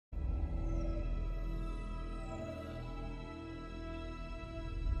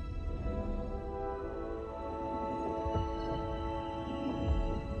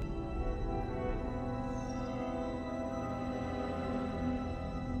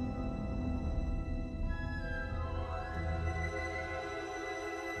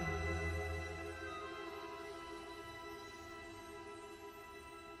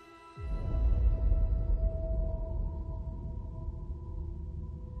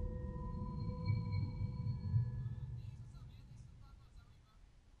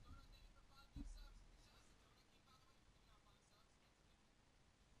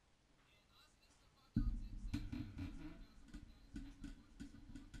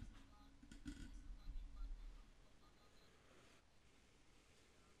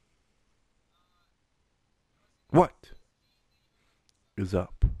What is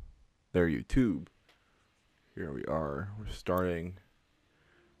up there, YouTube? Here we are. We're starting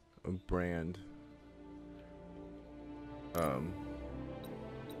a brand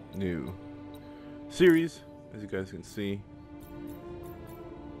new series, as you guys can see.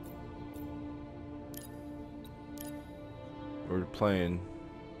 We're playing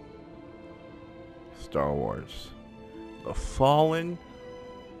Star Wars: The Fallen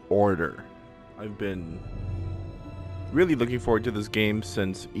Order. I've been really looking forward to this game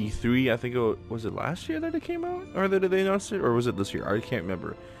since E3. I think was it last year that it came out, or that they announced it, or was it this year? I can't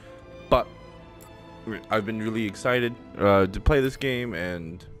remember. But I've been really excited to play this game,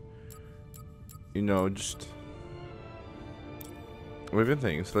 and you know, just different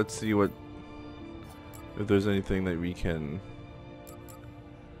things. Let's see if there's anything that we can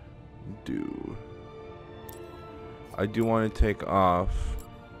do. I do want to take off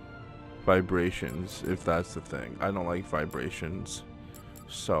vibrations, if that's the thing. I don't like vibrations,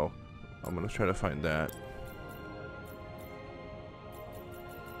 so I'm gonna try to find that.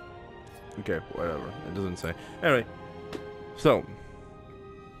 Okay, whatever, it doesn't say. Anyway, so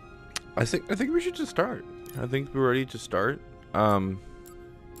I think we should just start. I think we're ready to start.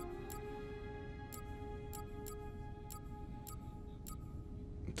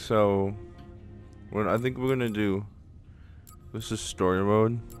 So what I think we're gonna do, this is story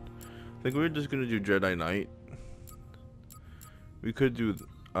mode. I think we're just gonna do Jedi Knight. We could do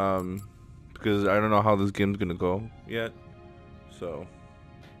because I don't know how this game's gonna go yet, so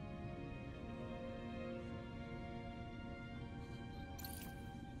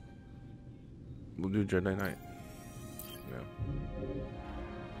we'll do Jedi Knight. Yeah,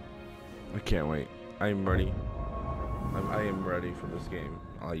 I can't wait. I'm ready. I am ready for this game.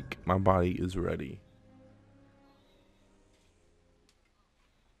 Like, my body is ready.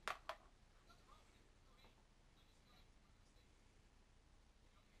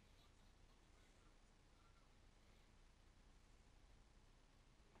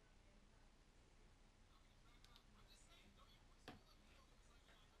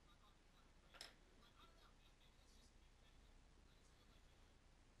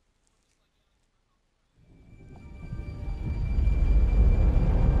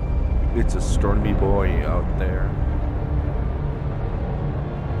 It's a stormy boy out there.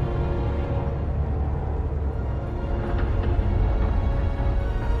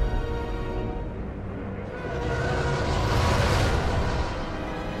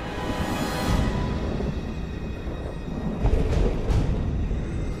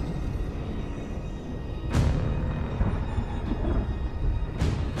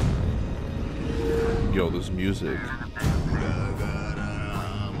 Yo, this music.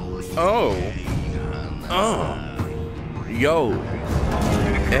 Oh. Yo.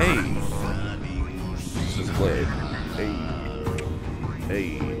 Hey. This is lit. Hey.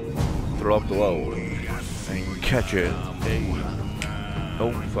 Hey. Throw up the load. And catch it. Hey.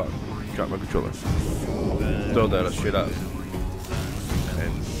 Oh, fuck. Drop my controller. Throw that shit up.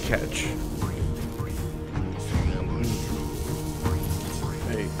 And catch.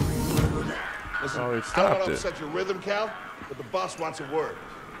 Hey. Listen, Oh, it I don't stopped want to it. upset your rhythm, Cal, but the boss wants a word.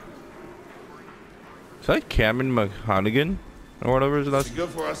 Is that Cameron McHonigan? Or whatever is that? Is he good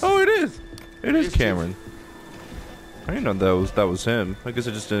for us? Oh, it is. It is Yes, Cameron. I didn't know that was him. I guess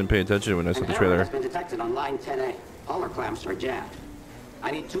I just didn't pay attention when I saw An the error trailer. has been detected on line 10A. All our clamps are jammed. I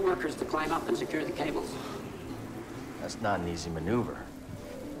need 2 workers to climb up and secure the cables. That's not an easy maneuver.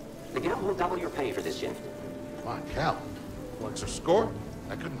 The gal will double your pay for this shift. Come on, Cal. What's your score?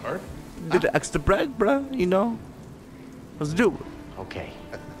 That couldn't hurt. Did the extra bread, bruh, you know? Let's do it. Okay.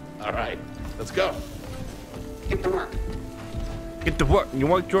 All right, let's go. Get to work. Get to work. You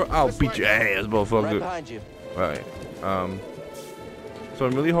want your? I'll beat your ass, Right motherfucker. behind you. Alright. So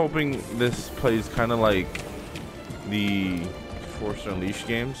I'm really hoping this plays kind of like the Force Unleashed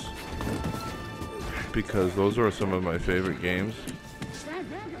games, because those are some of my favorite games.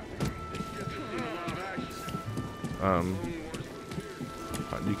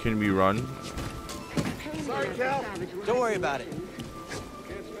 You can be run. Sorry, Cal. Don't worry about it.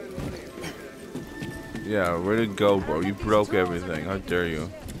 Yeah, where to go, bro? You broke everything. How dare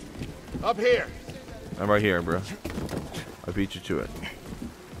you? Up here. I'm right here, bro. I beat you to it.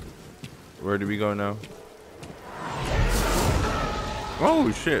 Where do we go now?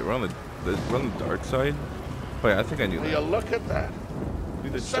 Oh shit, we're on the dark side. Wait, I think I knew Will you that. look at that? You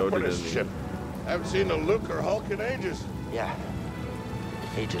just showed it Separatist in ship. Haven't seen a Luke or Hulk in ages. Yeah.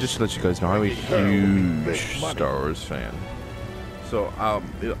 Ages. Just to let you guys know, I'm a huge Star Wars fan. So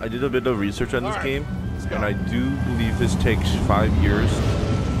I did a bit of research on this Alright, game, let's go. and I do believe this takes 5 years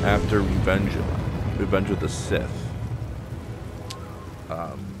after Revenge Revenge of the Sith.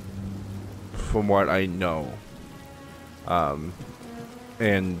 From what I know.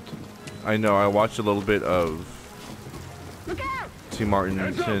 And I know I watched a little bit of T.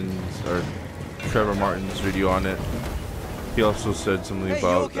 Martin's or Trevor Martin's video on it. He also said something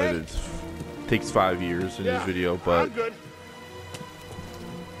about that it takes 5 years in his video, but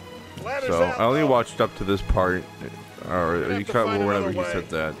so I only watched up to this part, or he cut whenever he said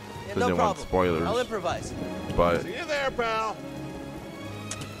that. Yeah, Because no they want problem. spoilers. I'll improvise. But See you there, pal.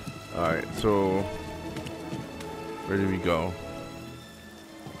 alright, so where did we go?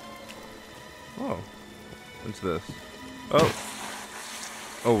 Oh, what's this?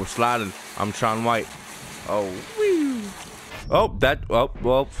 Oh, we're sliding. I'm Sean White. Oh, woo. Oh, that. Oh,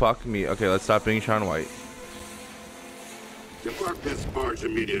 well, fuck me. Okay, let's stop being Sean White. Depart this barge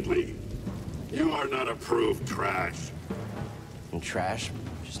immediately. You are not approved trash. And trash,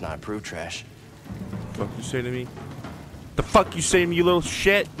 just not approved trash. Fuck you say to me? The fuck you say to me, you little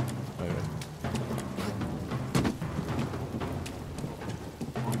shit? Okay.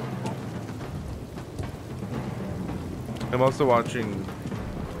 I'm also watching.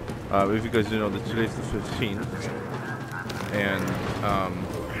 If you guys didn't know, that today's the 15th, and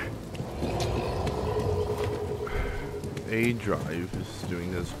A Drive is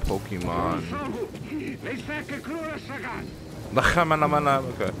doing this Pokemon.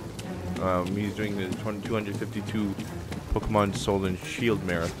 Okay. He's doing the 252 Pokemon Sword and Shield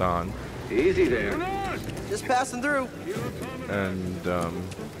Marathon. Easy there. Just passing through. And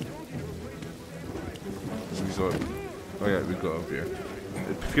we go. Oh yeah, we go up here.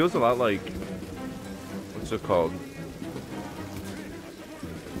 It feels a lot like, what's it called?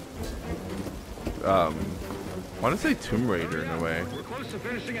 I want to say Tomb Raider in a way. We're close to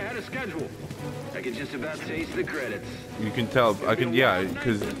finishing ahead of schedule. I can just about taste the credits. You can tell. I can. Yeah,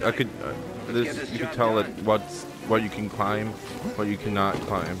 because I could. This you can tell that what you can climb, what you cannot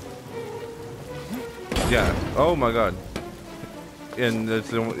climb. Yeah. Oh my God. And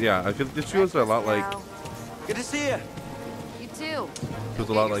this, yeah, I feel this feels a lot like. Good to see you. You too. Feels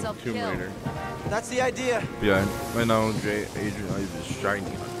a lot like Tomb Raider. That's the idea. Yeah, I know Adrian Ives is shiny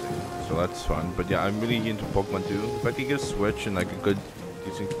hunting, so that's fun. But yeah, I'm really into Pokemon too. If I could get a Switch and like a good,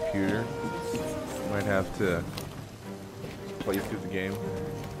 decent computer, I might have to play through the game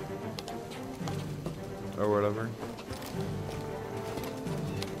or whatever.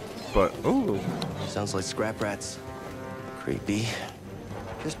 But oh, Sounds like scrap rats. Creepy.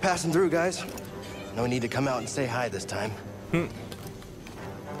 Just passing through, guys. No need to come out and say hi this time.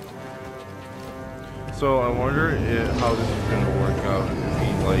 so I wonder how this is gonna work out. If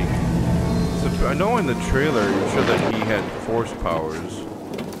he like, so I know in the trailer it showed that he had force powers,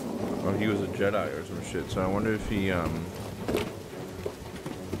 or he was a Jedi or some shit. So I wonder if he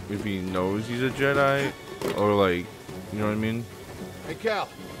knows he's a Jedi, or like, you know what I mean? Hey, Cal,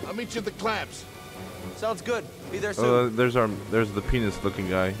 I'll meet you at the clamps. Sounds good. Be there soon. There's the penis-looking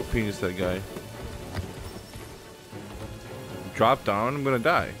guy, penis-head guy. Drop down, I'm gonna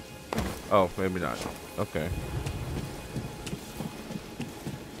die. Oh, maybe not. Okay.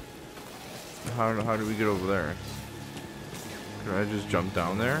 How do we get over there? Can I just jump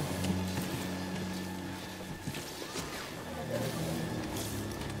down there?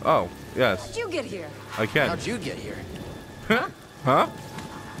 Oh, yes. How'd you get here? I can. How'd you get here? Huh?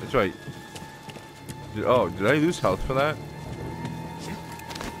 That's right. Did I lose health for that?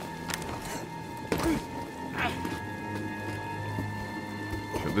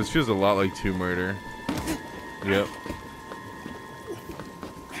 This feels a lot like Tomb Raider. Yep.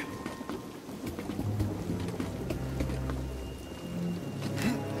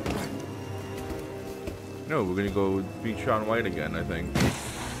 No, we're gonna go beat Sean White again, I think.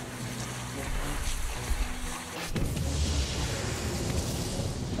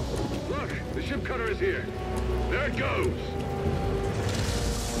 Look, the ship cutter is here. There it goes.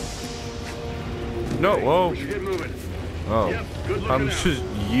 No, whoa. We should get moving. Oh. Yep, good looking I'm out. just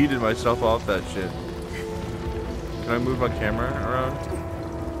yeeted myself off that shit. Can I move my camera around?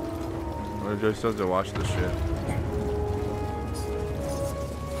 Or do I still have to watch this shit?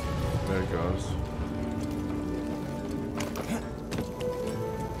 There it goes.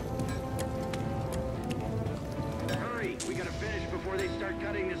 Hurry, we gotta finish before they start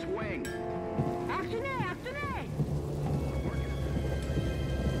cutting this wing.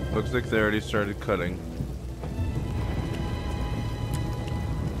 Looks like they already started cutting.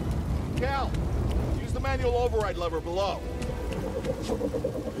 Cal, use the manual override lever below.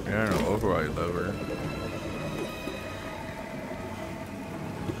 I don't know, override lever.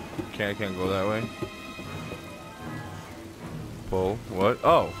 I can't go that way. Pull. What?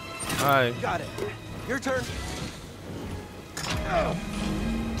 Oh. Hi. Got it. Your turn.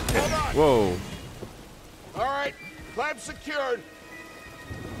 Whoa. All right, clamp secured.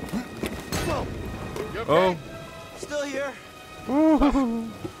 Whoa. You okay? Oh. Still here.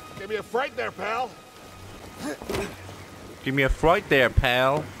 Give me a fright there, pal. Give me a fright there,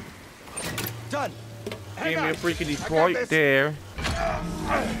 pal. Done. Hang Give me a on. freaking I got fright this. there.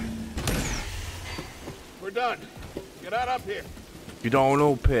 We're done. Get out up here. Get on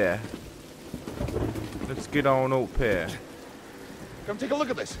up here. Let's get on up here. Come take a look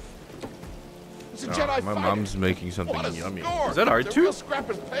at this. It's a Oh, Jedi my fighter. mom's making something What a yummy. score. Is that They're R2? real scrap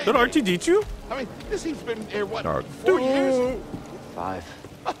and pay. Is that R2D2? I mean, this thing's been here, what, R2. 4 years? 5.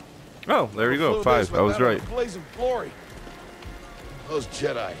 Oh, there you go. Flew 5. this I was without a right. blaze of glory. Those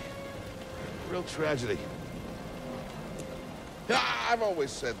Jedi. Real tragedy. Yeah, I've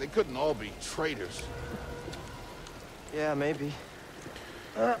always said they couldn't all be traitors. Yeah, maybe.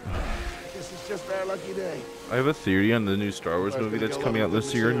 This is just our lucky day. I have a theory on the new Star Wars movie that's coming out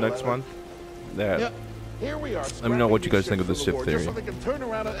this year, next month. That Yep. Here we are. Let me know what you guys think of the scrapping ship these ships theory. for the war, just so they can turn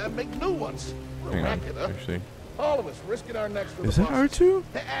around and make new ones. Real hang on, racket, huh? actually. All of us risking our necks for Is the that bosses. R2?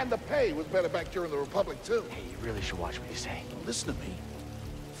 And the pay was better back during the Republic, too. Hey, you really should watch what you say. Listen to me.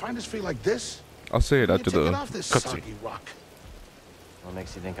 Find us feel like this? I'll say it you after take the it off this cutscene. soggy rock. What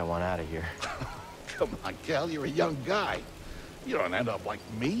makes you think I want out of here? Come on, Cal, you're a young guy. You don't end up like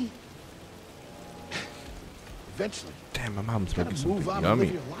me. Eventually, Damn, my mom's you making gotta move something on and live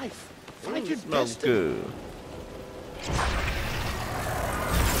yummy. your life. Find Ooh, your smells destiny. good.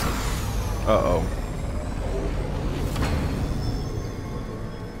 Uh-oh.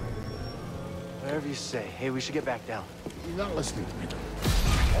 Whatever you say. Hey, we should get back down. You're not listening to me.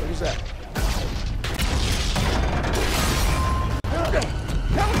 What was that?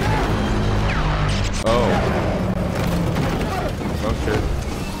 Oh. Oh shit.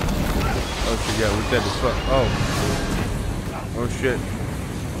 Oh shit, yeah, we're dead as fuck. Oh. Oh shit.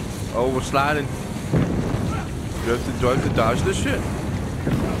 Oh, we're sliding. Do I have to dodge this shit?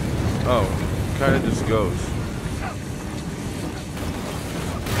 Oh. Kinda just goes.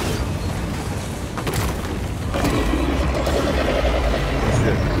 Oh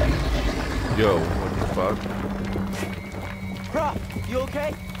shit. Yo, what the fuck? Prof, you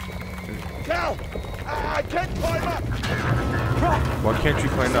okay? Cal! I can't climb up! Prof, Why can't you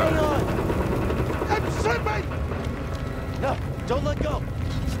climb hang up? on. Send me! No, don't let go.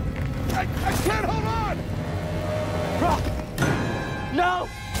 I can't hold on! Prof, no!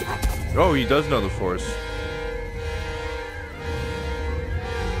 Oh, he does know the Force.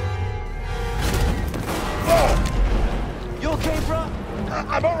 You okay, bro?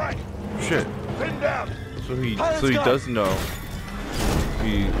 I'm all right. Shit. Pinned down. So he Pilot's gone. does know. So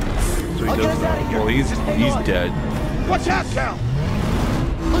he I'll get does us outta know. here. Well, he's Just hang on. dead. Watch out, Cal!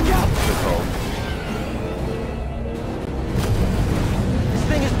 Look out! Shithole. This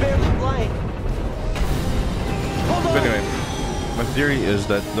thing is barely flying. Hold on! But anyway, my theory is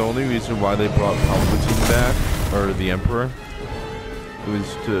that the only reason why they brought Palpatine back, or the Emperor,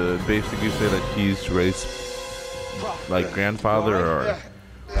 was to basically say that he's Rey's like grandfather or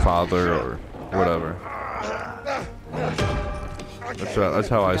father or whatever. That's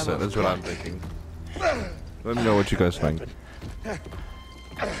how I said. That's what I'm thinking. Let me know what you guys think.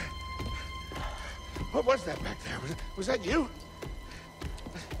 What was that back there? Was that you?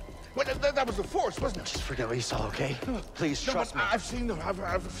 Well, that was the Force, wasn't it? Just forget what you saw, okay? Please, No, trust but me. I've seen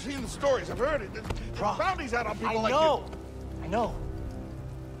the stories. I've heard it. There's Prof, bounties out on people I like know. I know.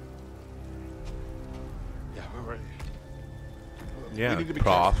 you. Yeah, we're ready. Yeah, need to be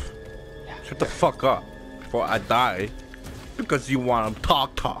Prof. Shut the fuck up before I die. Because you want to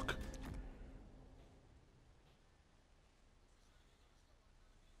talk.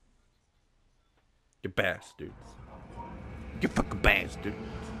 You bastards. You fucking bastard.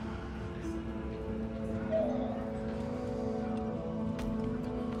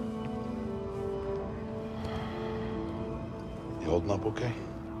 You holding up okay?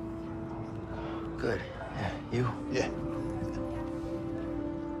 Good. Yeah, you? Yeah.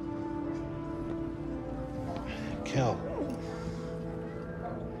 Cal,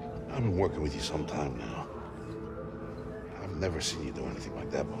 I've been working with you some time now. I've never seen you do anything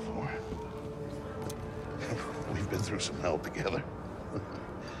like that before. We've been through some hell together.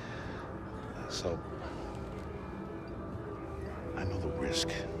 So, I know the risk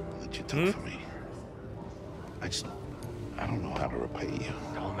that you took for me. I don't know how to repay you.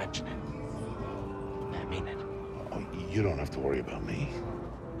 Don't mention it. I mean it. Oh, you don't have to worry about me.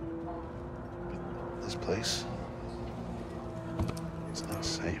 But this place, it's not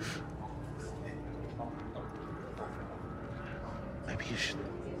safe. Maybe you should,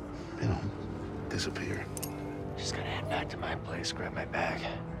 disappear? Just gonna head back to my place, grab my bag.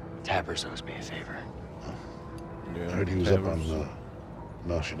 Tappers owes me a favor. Yeah, I heard he was up on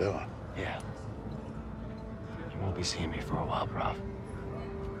Nar Shaddaa. Yeah. You won't be seeing me for a while, Prof.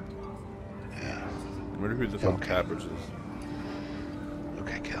 Yeah. I wonder who the fuck Okay. Tappers is.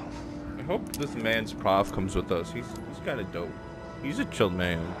 Okay, Cal. I hope this man's prof comes with us. He's kind of dope. He's a chill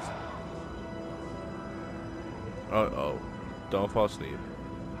man. Uh-oh. Don't fall asleep.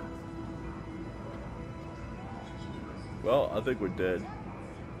 Well, I think we're dead.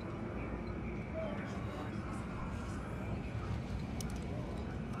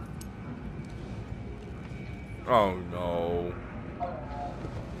 Oh no.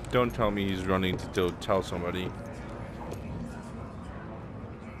 Don't tell me he's running to tell somebody.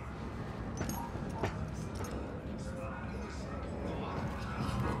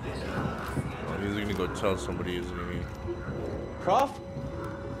 Oh, he's gonna go tell somebody, isn't he? Prof?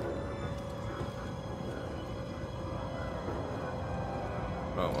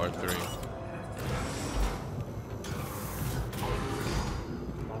 Oh, R3.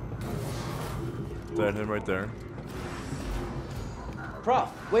 Is that him right there? Prof,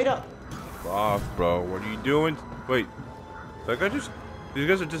 wait up. Off, bro. What are you doing? Wait. That guy just... These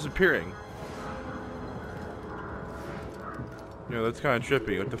guys are disappearing. Yeah, that's kind of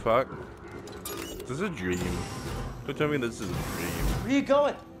trippy. What the fuck? This is a dream. Don't tell me this is a dream. Where you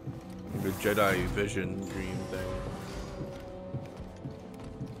going? The Jedi vision dream thing.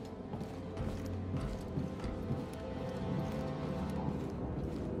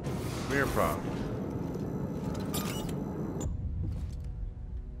 Come here, Prop.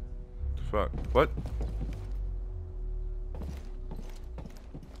 Fuck. What?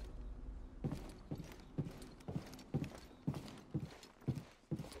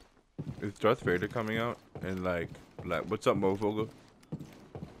 Is Darth Vader coming out? And like, what's up, mofo?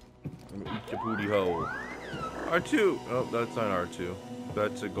 Eat your booty hole. R2! Oh, that's not R2.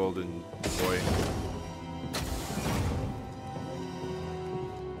 That's a golden boy.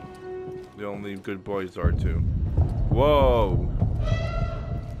 The only good boy is R2. Whoa!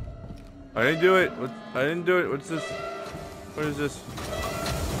 I didn't do it. I didn't do it. What's this? What is this?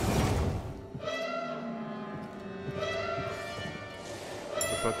 What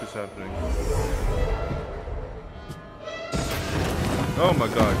the fuck is happening? Oh my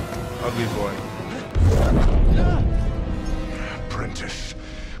god. Ugly boy. Apprentice,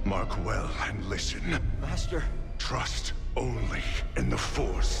 mark well and listen. Master. Trust only in the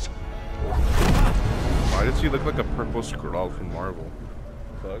Force. Why does he look like a purple Skrull from Marvel?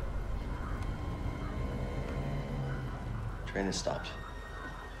 Fuck. Train has stopped.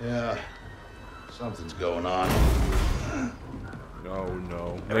 Yeah, something's going on. No,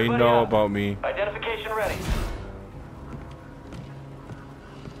 no. They know about me. Identification ready.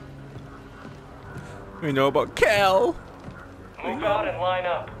 We know about Cal. Move out and line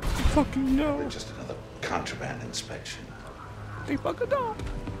up. They fucking know. Just another contraband inspection. They fucking know.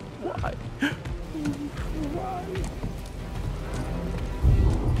 Why? Why?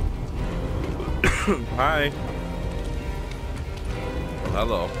 Hi. Oh,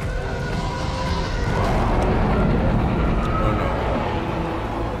 hello. Oh no.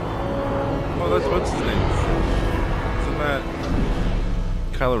 Oh, that's what's his name? Isn't that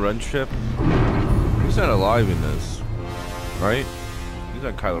Kylo Ren ship? He's not alive in this, right? He's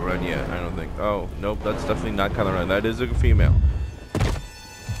not Kylo Ren yet, I don't think. Oh, nope, that's definitely not Kylo Ren. That is a female.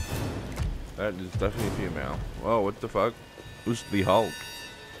 That is definitely a female. Whoa, what the fuck? Who's the Hulk?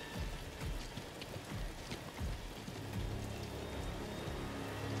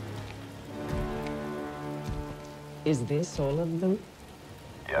 Is this all of them?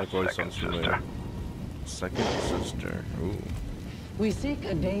 That voice sounds familiar. Second sister. Ooh. We seek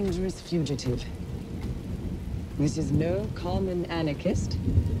a dangerous fugitive. This is no common anarchist,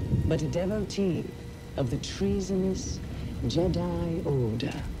 but a devotee of the treasonous Jedi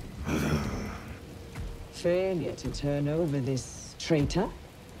Order. Failure to turn over this traitor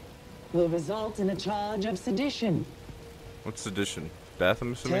will result in a charge of sedition. What's sedition? Death,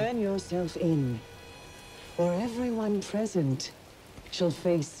 I'm assuming? Turn yourself in, or everyone present shall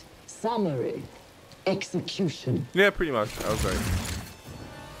face summary execution. Yeah, pretty much. I was right.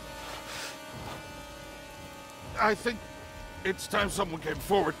 I think it's time someone came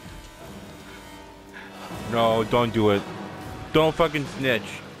forward. No, don't do it. Don't fucking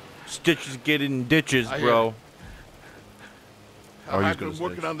snitch. Stitches get in ditches, bro. I've been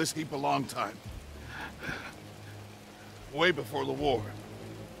working on this heap a long time. Way before the war.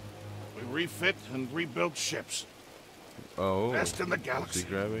 We refit and rebuilt ships. Oh. Best in the galaxy.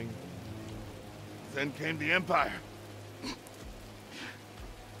 Grabbing. Then came the Empire.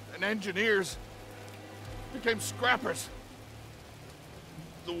 And engineers became scrappers.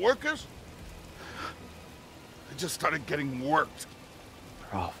 The workers, they just started getting worked.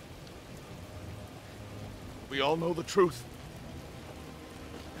 Prof. We all know the truth.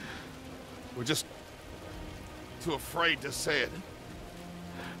 We're just too afraid to say it.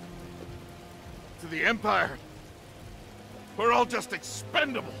 To the Empire, we're all just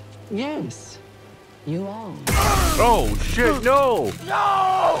expendable. Yes, you are. Oh shit! No!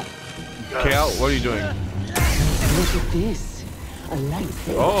 No! Cal, what are you doing? Look at this. A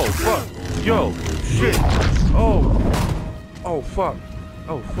lightsaber. Oh fuck! Yo, shit! Oh, oh fuck!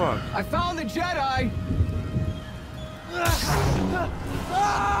 Oh fuck! I found the Jedi!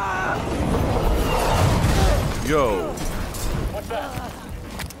 Yo! What's that?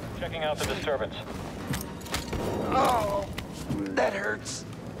 Checking out the disturbance. Oh, that hurts.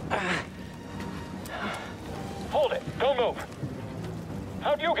 Hold it! Don't move!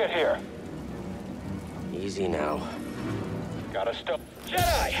 How'd you get here? Easy now. Gotta stop.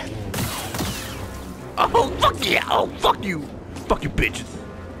 Jedi! Oh fuck yeah! Oh fuck you! Fuck you bitches!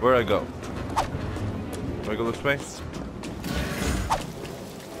 Where'd I go? Do I go this way?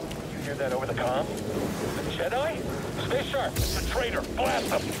 You hear that over the comm? The Jedi? Stay sharp. It's a traitor. Blast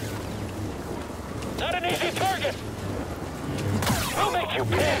them. Not an easy target. I'll make you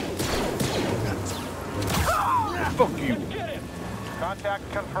pay. Fuck you! Get him. Contact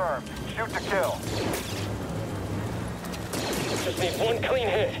confirmed. Shoot to kill. Just need one clean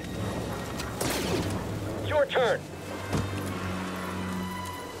hit. Your turn.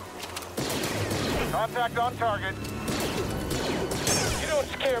 Contact on target. You don't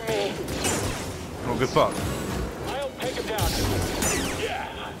scare me. Oh good fuck! I'll take him down. Yeah.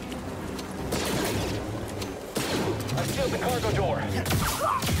 I sealed the cargo door.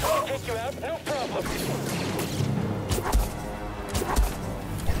 I'll take you out, no problem.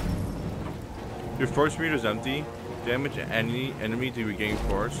 Your force meter is empty. Damage any enemy to regain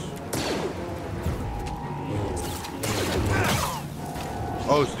force.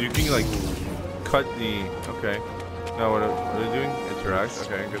 Oh, so you can like cut the. Okay. Now what are they doing? Interact.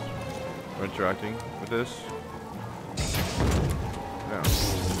 Okay, good. We're interacting with this. Yeah.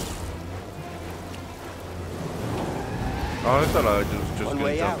 Oh, I thought I was just One gonna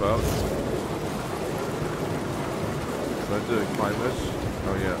way jump out. Do I have to climb this?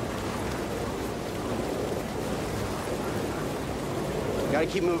 Oh yeah. Gotta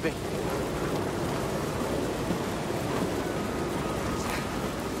keep moving.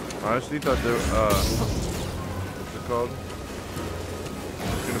 I honestly thought they what's it called?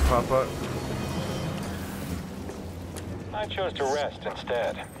 It's gonna pop up. I chose to rest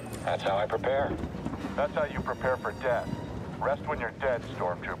instead. That's how I prepare. That's how you prepare for death. Rest when you're dead,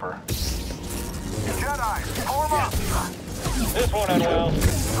 Stormtrooper. Jedi, form up! This won't end well.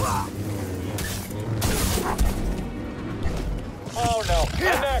 Oh no,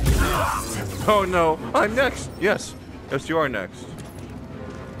 I'm next. Oh no, I'm next. Yes, yes, you are next.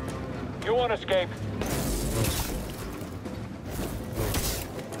 You won't escape.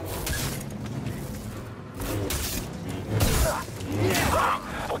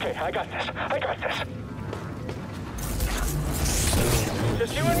 Okay, I got this. I got this.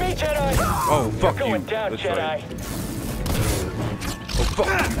 Just you and me, Jedi. Oh fuck You're you. going down, That's Jedi. right. Oh fuck.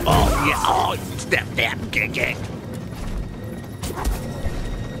 Oh yeah. Oh snap, snap, kick.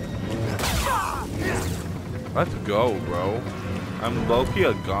 Let's go, bro. I'm low-key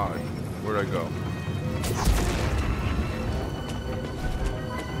a god. Where'd I go?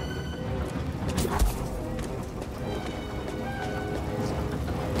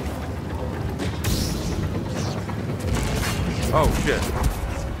 Oh shit.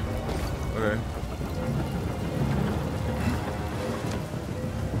 Okay.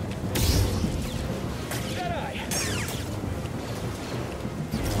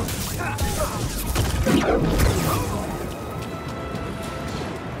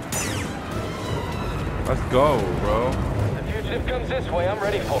 Let's go, bro. The fugitive comes this way. I'm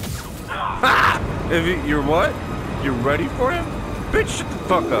ready for. If you're what? You're ready for him? Bitch, shut the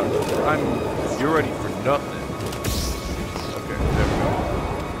fuck up. You're ready for nothing. Okay, there we go.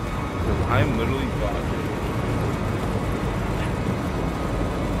 'Cause I'm literally God.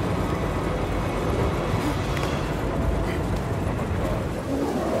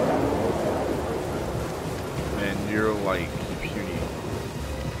 Man, you're like puny.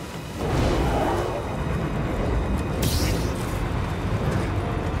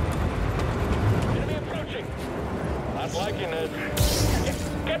 Enemy approaching. I'm liking this.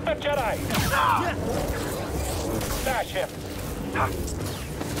 Get the Jedi. Smash him.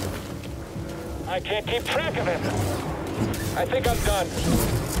 I can't keep track of him. I think I'm done. Is he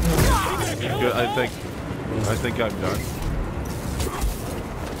gonna kill Good, us I all? think. I think I'm done.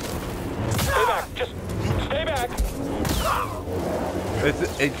 Stay back. Just stay back.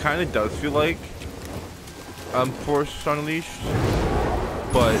 It kind of does feel like Force Unleashed,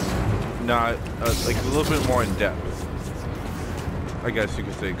 but not like a little bit more in depth. I guess you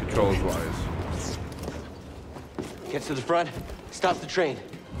could say controls wise. Get to the front. Stop the train.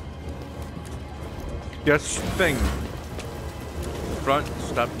 Yes, thing. Front,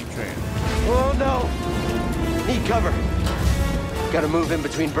 stop the train. Oh no! Need cover. Gotta move in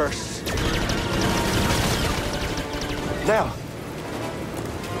between bursts. Now.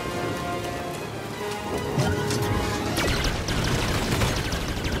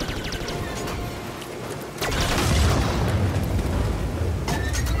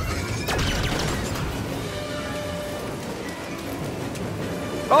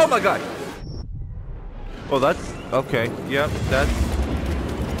 Oh my god! Oh, that's okay. Yep, that's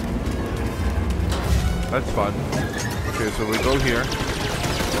fun. Okay, so we go here.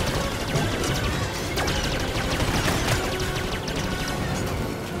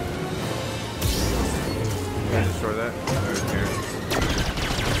 Can I destroy that? Right here.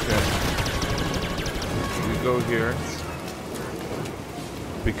 Okay. We go here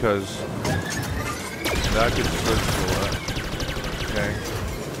because that gets switched to that. Okay.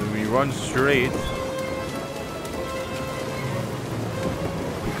 Then we run straight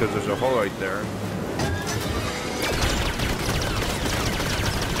because there's a hole right there.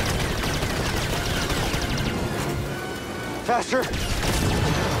 Faster!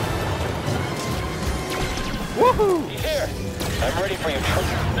 Woohoo! He's here. I'm ready for you.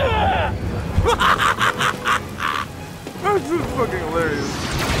 That's just fucking hilarious.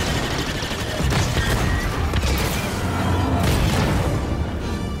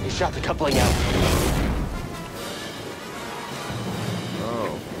 He shot the coupling out.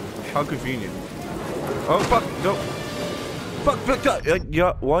 Oh, how convenient. Oh fuck! No. Fuck!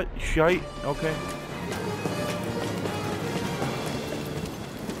 Yeah. What? Shite. Okay.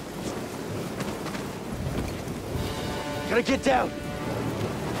 Gotta get down.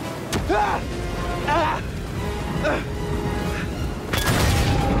 Ah! Ah!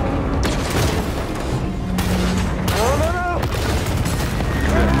 Oh no no!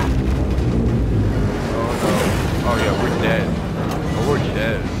 Oh no. Oh yeah, we're dead. Oh, we're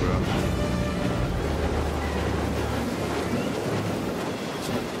dead, bro.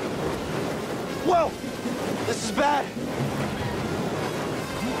 Whoa! This is bad.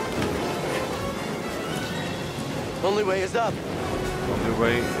 Only way is up. Only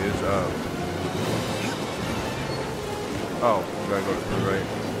way is up. Oh, we gotta go to the right.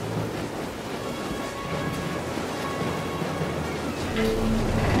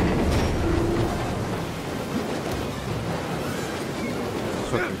 It's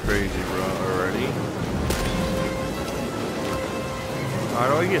fucking crazy, bro. Already? How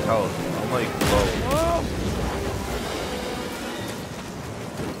do I get health? I'm like low.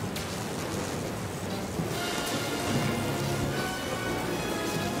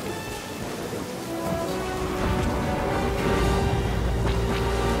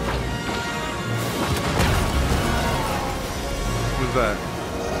 Who's that?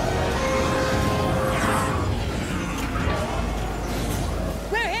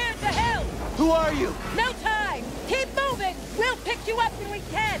 We're here to help! Who are you? No time! Keep moving! We'll pick you up when we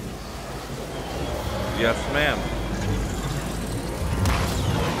can! Yes, ma'am.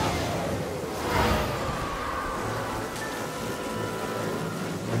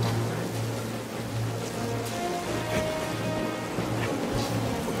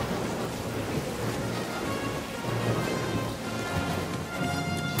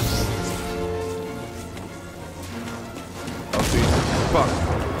 Oh, see. Fuck.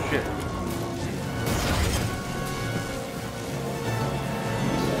 Shit.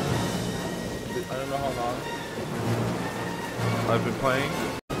 I don't know how long I've been playing.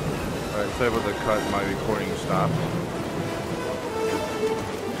 Alright, sorry about the cut, my recording stopped.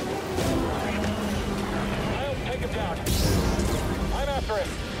 I'll take him down. I'm after him.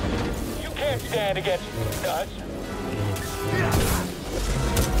 You can't stand against us.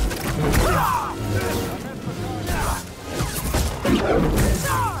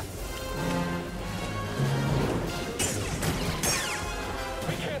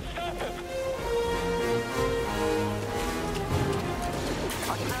 We can't stop him.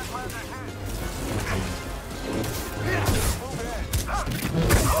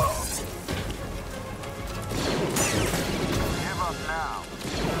 Give up now.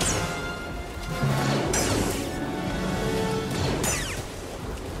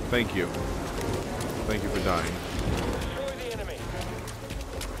 Thank you. Thank you for dying. Destroy the enemy.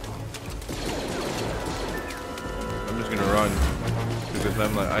 just gonna run because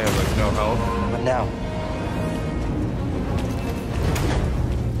I'm like, I have like no health. What now?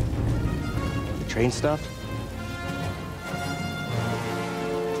 The train stopped?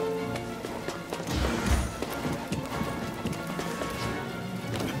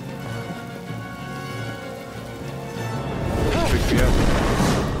 Pick me up.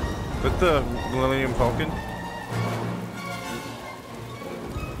 Is that the Millennium Falcon?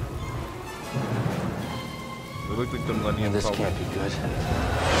 It looked like the Millennium This Falcon. can't be good.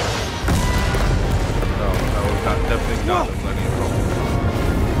 No, not definitely not the Millennium Falcon.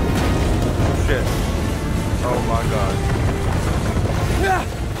 Shit. Oh my god.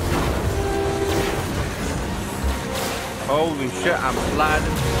 Holy shit, I'm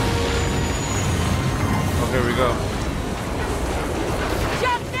sliding. Oh, here we go.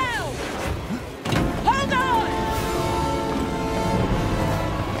 Jump now! Hold on!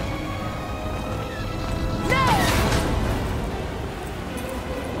 No!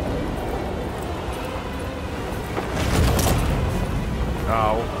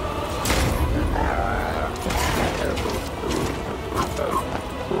 Ow.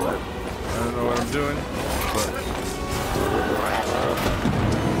 I don't know what I'm doing, but here we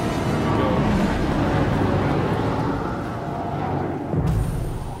go.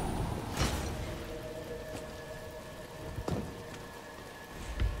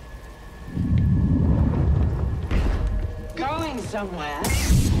 Going somewhere.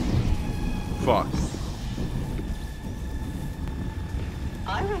 Fuck.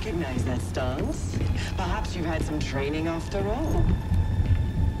 I recognize that stance. Perhaps you've had some training after all.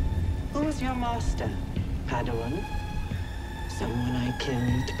 Who was your master? Padawan? Someone I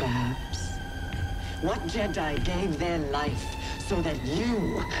killed, perhaps? What Jedi gave their life so that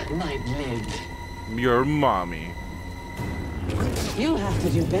you might live? Your mommy. You'll have to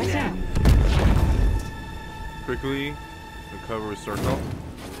do better. Quickly recover a circle.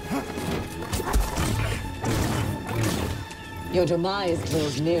 Your demise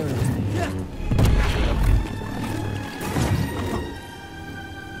grows nearer.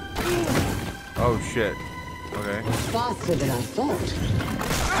 Oh shit. Okay. Faster than I thought.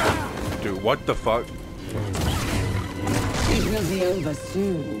 Dude, what the fuck? It will be over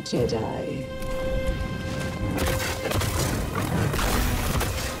soon, Jedi.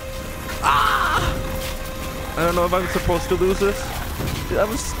 I don't know if I'm supposed to lose this.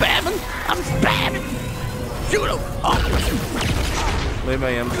 I'm spamming. Shoot him. Oh. Maybe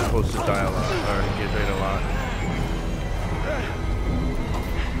I am supposed to die a lot or get hit a lot.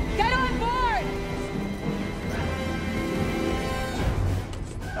 Get on board!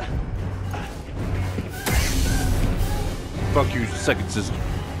 Fuck you, second sister.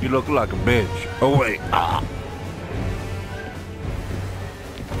 You look like a bitch. Oh wait. Ah.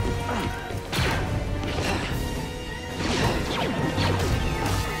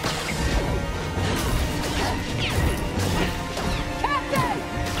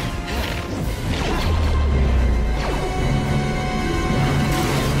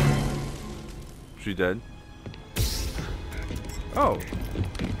 She dead? Oh.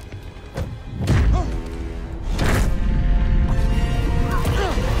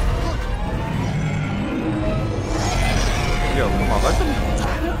 Yo, come on,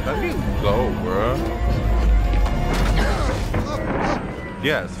 let me go, bruh.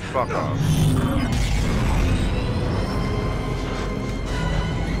 Yes, fuck off.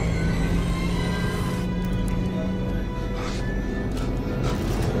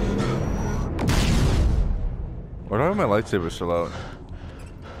 Why do I have my lightsaber still out?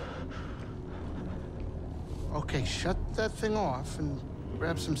 Okay, shut that thing off and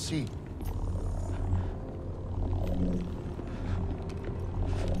grab some seat.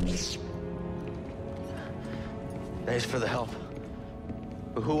 Thanks for the help.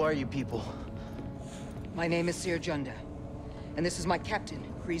 But who are you people? My name is Seer Junda, and this is my captain,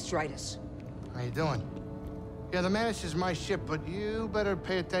 Kreese Dritus. How you doing? Yeah, the Mantis is my ship, but you better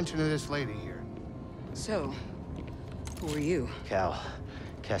pay attention to this lady here. So, who are you? Cal.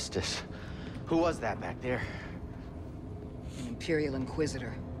 Kestis. Who was that back there? An Imperial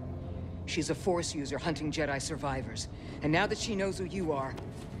Inquisitor. She's a Force user hunting Jedi survivors. And now that she knows who you are,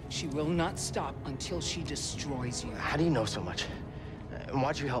 she will not stop until she destroys you. How do you know so much? And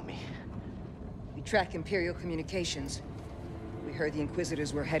why'd you help me? We track Imperial communications. We heard the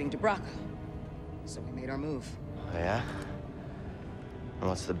Inquisitors were heading to Bracca, so we made our move. Oh, yeah? And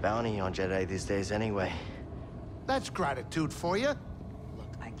what's the bounty on Jedi these days anyway? That's gratitude for you. Look,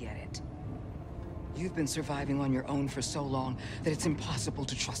 I get it. You've been surviving on your own for so long that it's impossible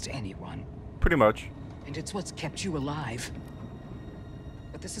to trust anyone. Pretty much. And it's what's kept you alive.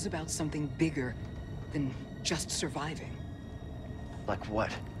 But this is about something bigger than just surviving. Like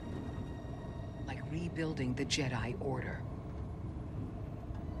what? Like rebuilding the Jedi Order.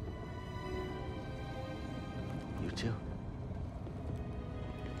 You two?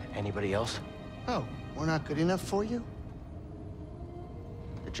 Anybody else? Oh, we're not good enough for you?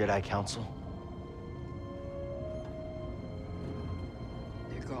 The Jedi Council?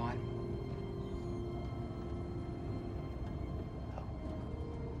 They're gone.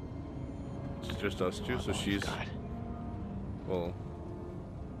 It's just us two, so she's... God. Well...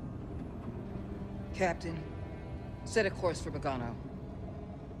 Captain, set a course for Bogano.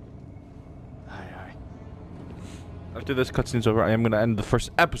 Aye, aye. After this cutscene's over, I am going to end the first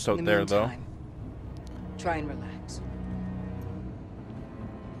episode In the there, though. meantime, try and relax.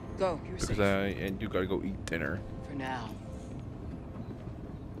 Go, you're Because safe. and you gotta go eat dinner. For now.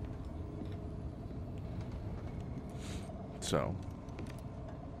 So...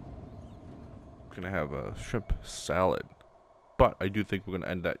 Gonna have a shrimp salad. But I do think we're gonna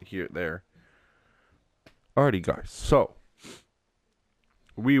end that there. Alrighty, guys. So...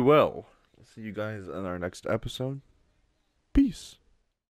 We will see you guys in our next episode. Peace.